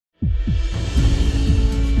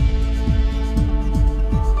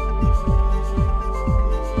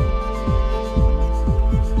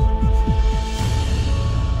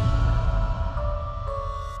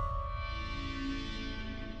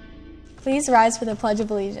Please rise for the Pledge of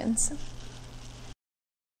Allegiance.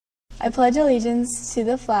 I pledge allegiance to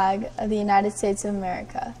the flag of the United States of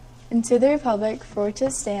America and to the republic for which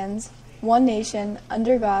it stands, one nation,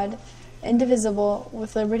 under God, indivisible,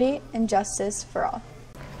 with liberty and justice for all.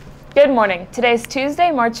 Good morning. Today's Tuesday,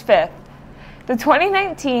 March 5th. The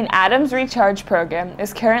 2019 Adams Recharge Program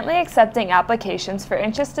is currently accepting applications for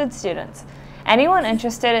interested students. Anyone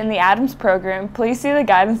interested in the Adams program, please see the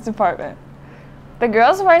guidance department. The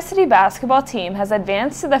girls varsity basketball team has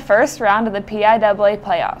advanced to the first round of the PIAA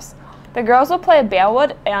playoffs. The girls will play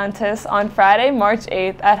Bellwood Antis on Friday, March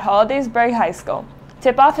 8th at Hollidaysburg High School.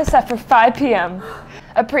 Tip-off is set for 5 p.m.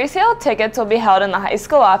 A pre-sale of tickets will be held in the high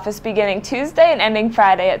school office beginning Tuesday and ending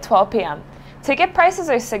Friday at 12 p.m. Ticket prices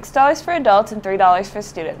are $6 for adults and $3 for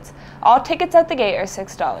students. All tickets at the gate are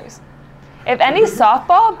 $6. If any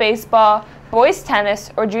softball, baseball, boys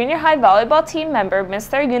tennis, or junior high volleyball team member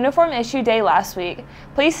missed their uniform issue day last week,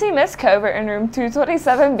 please see Miss Covert in room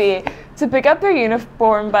 227B to pick up their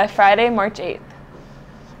uniform by Friday, March 8th.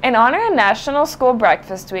 In honor of National School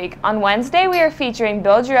Breakfast Week, on Wednesday we are featuring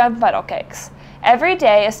Build Your Own Funnel Cakes. Every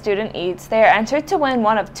day a student eats, they are entered to win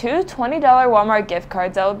one of 2 $20 Walmart gift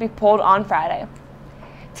cards that will be pulled on Friday.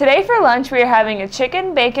 Today for lunch we are having a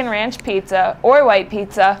chicken bacon ranch pizza or white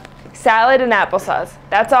pizza, salad, and applesauce.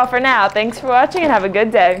 That's all for now. Thanks for watching and have a good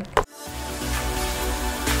day.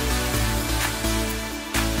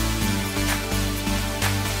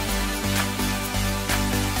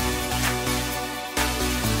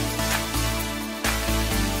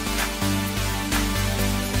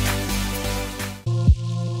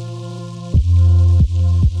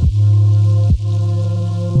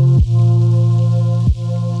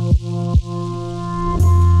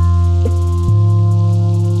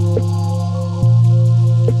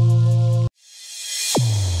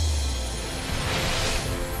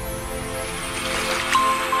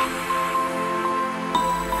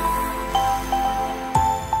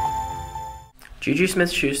 Juju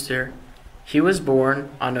Smith-Schuster, he was born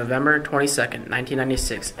on November 22nd,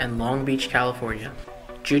 1996 in Long Beach, California.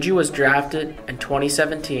 Juju was drafted in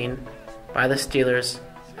 2017 by the Steelers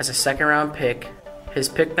as a second-round pick. His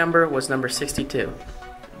pick number was number 62.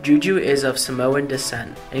 Juju is of Samoan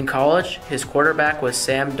descent. In college, his quarterback was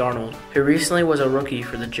Sam Darnold, who recently was a rookie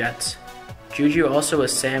for the Jets. Juju also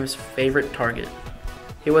was Sam's favorite target.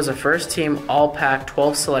 He was a first-team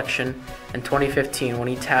All-Pac-12 selection in 2015 when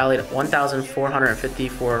he tallied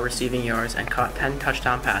 1,454 receiving yards and caught 10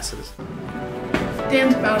 touchdown passes.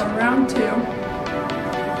 Stands about around 2.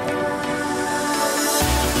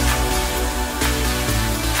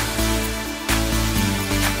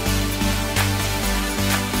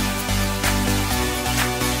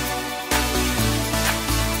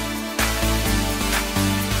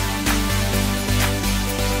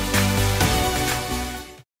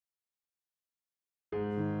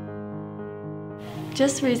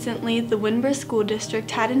 Just recently, the Windber School District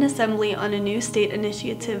had an assembly on a new state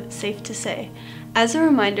initiative, Safe to Say. As a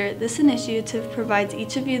reminder, this initiative provides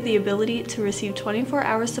each of you the ability to receive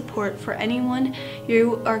 24-hour support for anyone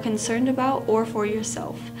you are concerned about or for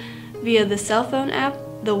yourself, via the cell phone app,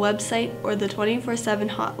 the website, or the 24/7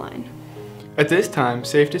 hotline. At this time,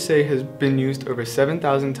 Safe to Say has been used over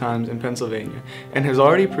 7,000 times in Pennsylvania and has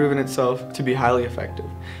already proven itself to be highly effective.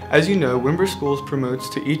 As you know, Windber Schools promotes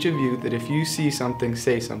to each of you that if you see something,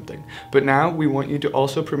 say something. But now we want you to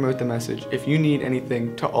also promote the message, if you need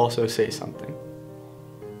anything, to also say something.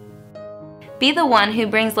 Be the one who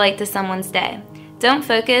brings light to someone's day. Don't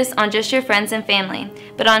focus on just your friends and family,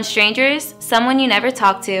 but on strangers, someone you never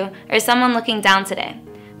talked to, or someone looking down today.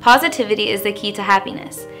 Positivity is the key to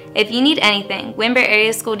happiness. If you need anything, Windber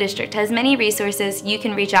Area School District has many resources you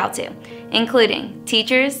can reach out to, including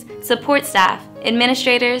teachers, support staff,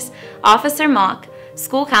 administrators, officer mock,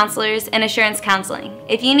 school counselors, and assurance counseling.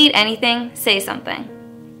 If you need anything, say something.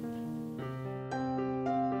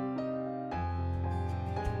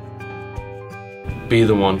 Be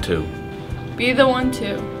the one to. Be the one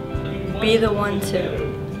to. Be the one to.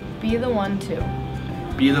 Be the one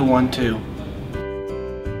to. Be the one to.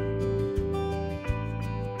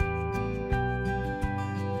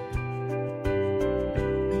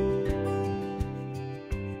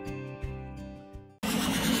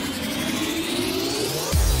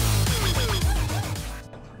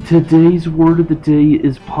 Today's word of the day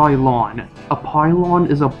is pylon. A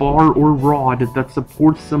pylon is a bar or rod that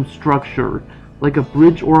supports some structure, like a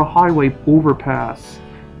bridge or a highway overpass.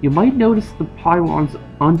 You might notice the pylons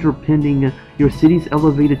underpinning your city's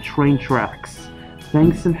elevated train tracks.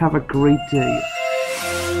 Thanks and have a great day.